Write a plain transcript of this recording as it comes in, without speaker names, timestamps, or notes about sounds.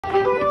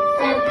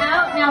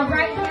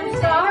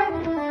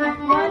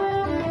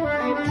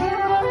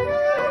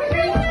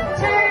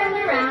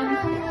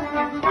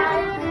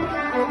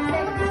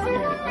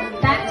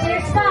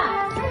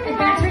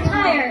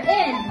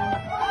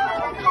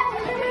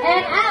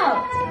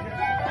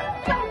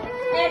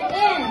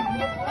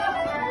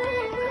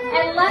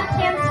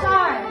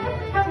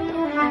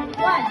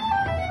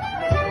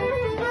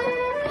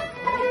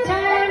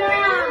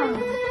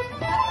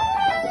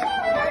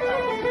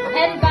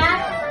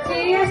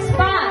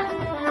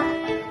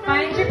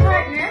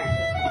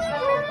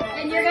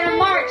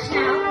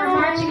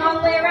all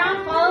the way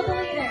around. Follow the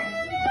leader.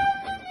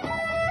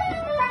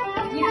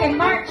 You can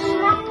march.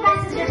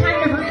 This is your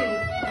time to breathe.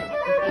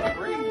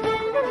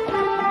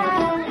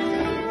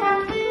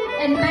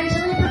 And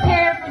mentally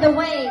prepare for the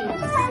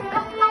waves.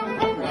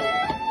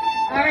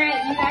 All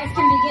right, you guys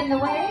can begin the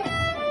waves.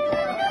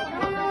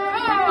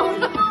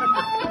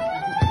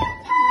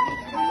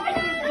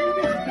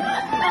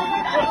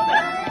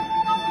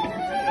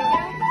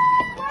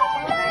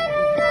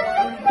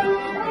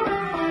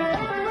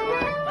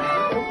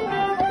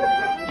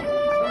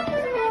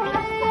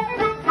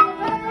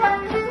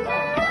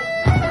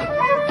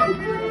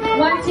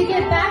 Once you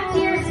get back to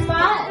your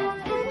spot,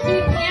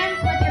 keep hands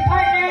with your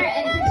partner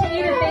and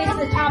continue to face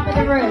the top of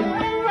the room.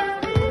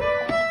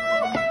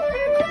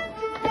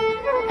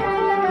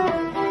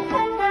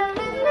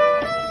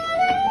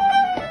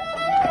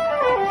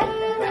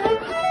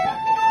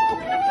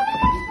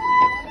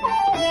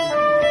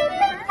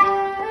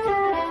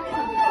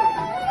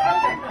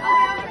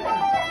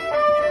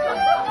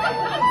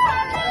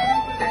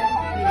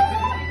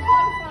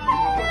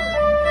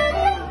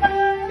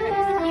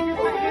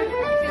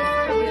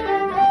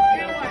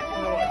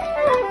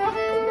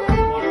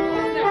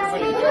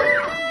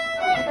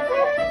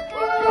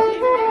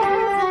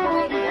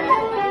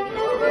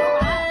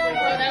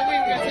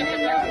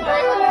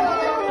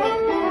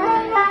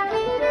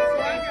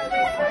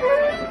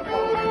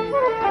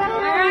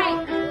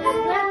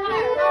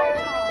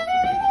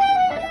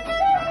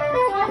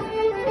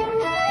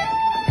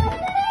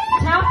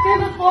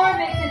 Group of four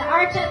makes an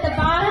arch at the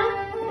bottom.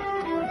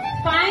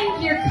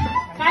 Find your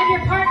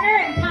partner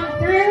and come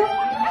through.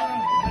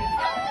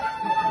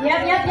 Yep.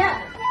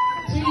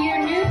 To your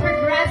new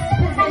progressed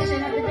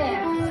position of the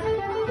dance.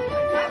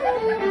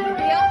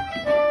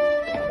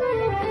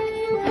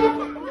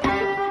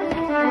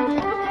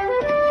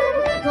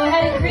 Go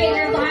ahead and create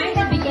your lines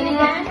and begin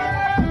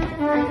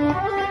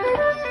again.